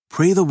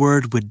Pray the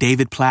Word with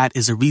David Platt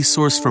is a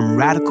resource from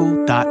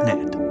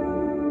radical.net.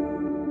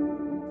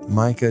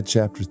 Micah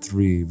chapter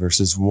 3,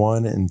 verses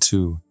 1 and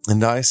 2.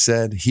 And I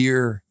said,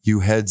 hear, you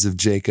heads of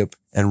Jacob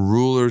and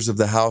rulers of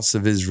the house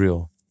of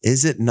Israel.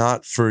 Is it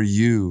not for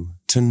you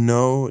to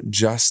know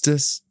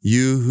justice?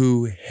 You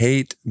who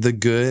hate the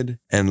good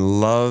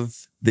and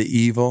love the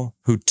evil,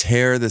 who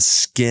tear the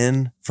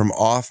skin from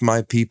off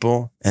my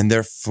people and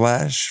their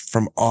flesh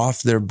from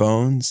off their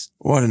bones.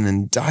 What an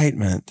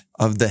indictment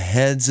of the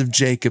heads of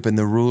Jacob and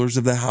the rulers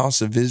of the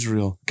house of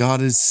Israel.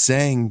 God is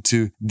saying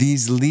to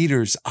these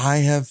leaders, I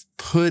have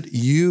put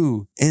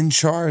you in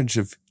charge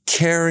of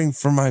caring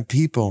for my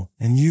people,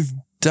 and you've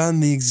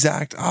done the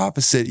exact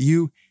opposite.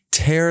 You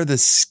tear the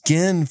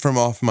skin from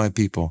off my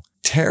people.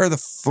 Tear the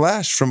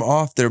flesh from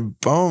off their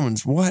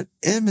bones. What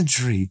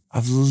imagery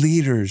of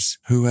leaders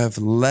who have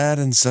led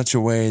in such a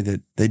way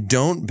that they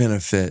don't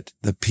benefit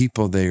the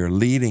people they are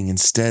leading.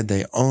 Instead,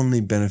 they only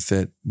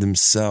benefit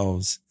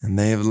themselves, and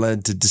they have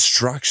led to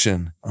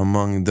destruction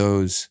among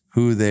those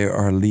who they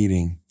are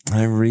leading.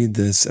 I read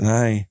this and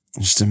I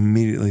just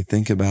immediately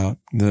think about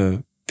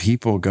the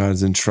people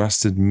God's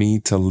entrusted me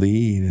to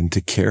lead and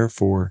to care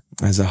for.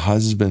 As a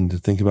husband, to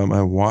think about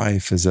my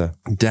wife. As a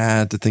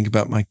dad, to think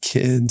about my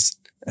kids.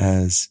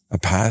 As a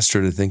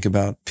pastor, to think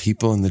about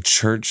people in the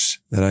church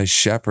that I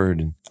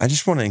shepherd. And I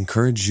just want to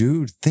encourage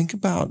you to think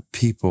about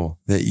people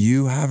that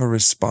you have a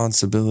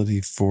responsibility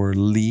for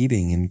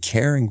leading and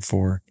caring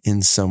for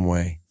in some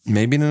way.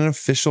 Maybe in an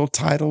official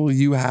title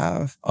you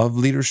have of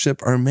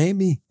leadership, or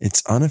maybe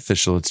it's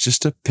unofficial. It's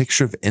just a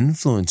picture of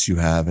influence you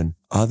have in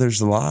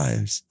others'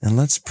 lives. And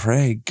let's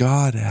pray,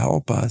 God,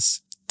 help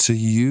us to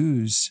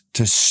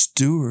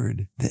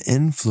steward the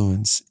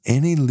influence,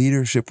 any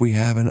leadership we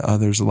have in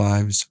others'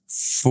 lives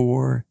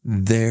for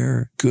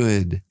their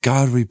good.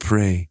 God, we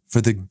pray for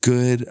the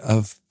good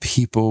of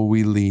people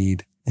we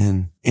lead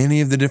in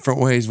any of the different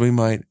ways we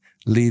might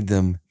lead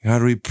them.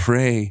 God, we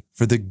pray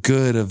for the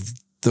good of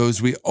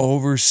those we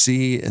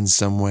oversee in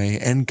some way.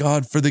 And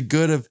God, for the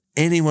good of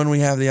anyone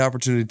we have the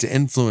opportunity to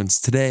influence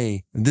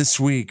today, this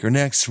week, or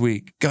next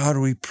week. God,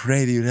 we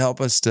pray that you'd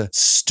help us to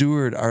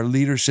steward our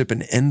leadership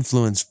and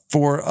influence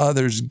for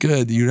others'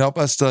 good. You'd help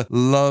us to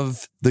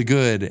love the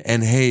good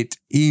and hate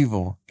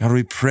evil. God,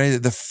 we pray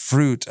that the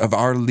fruit of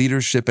our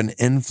leadership and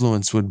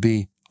influence would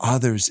be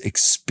others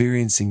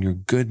experiencing your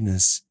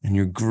goodness and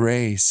your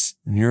grace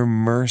and your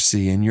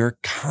mercy and your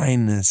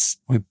kindness.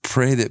 We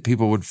pray that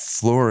people would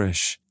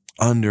flourish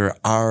under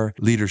our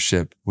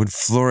leadership, would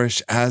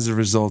flourish as a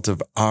result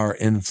of our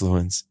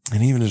influence.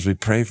 And even as we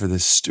pray for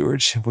this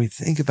stewardship, we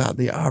think about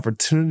the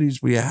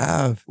opportunities we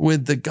have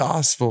with the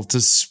gospel to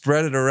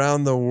spread it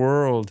around the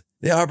world.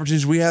 The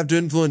opportunities we have to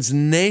influence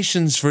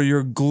nations for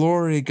your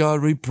glory.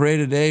 God, we pray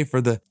today for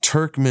the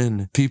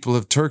Turkmen people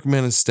of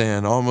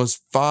Turkmenistan,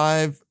 almost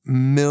 5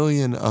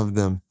 million of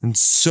them, and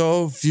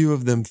so few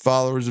of them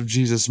followers of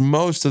Jesus,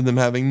 most of them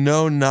having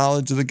no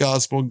knowledge of the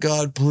gospel.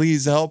 God,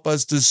 please help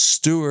us to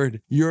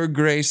steward your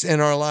grace in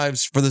our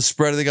lives for the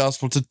spread of the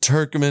gospel to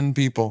Turkmen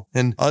people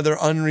and other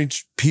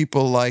unreached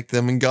people like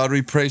them. And God,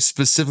 we pray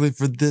specifically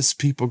for this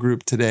people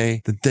group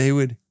today, that they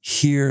would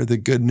hear the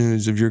good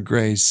news of your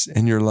grace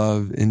and your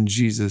love in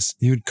Jesus.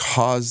 You would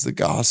cause the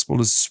gospel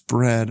to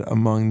spread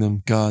among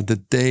them, God,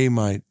 that they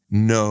might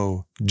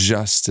know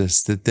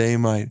justice, that they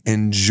might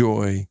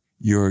enjoy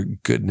your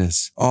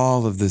goodness.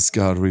 All of this,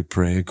 God, we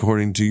pray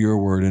according to your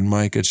word in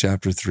Micah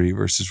chapter 3,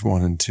 verses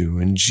 1 and 2.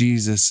 In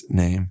Jesus'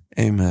 name,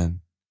 amen.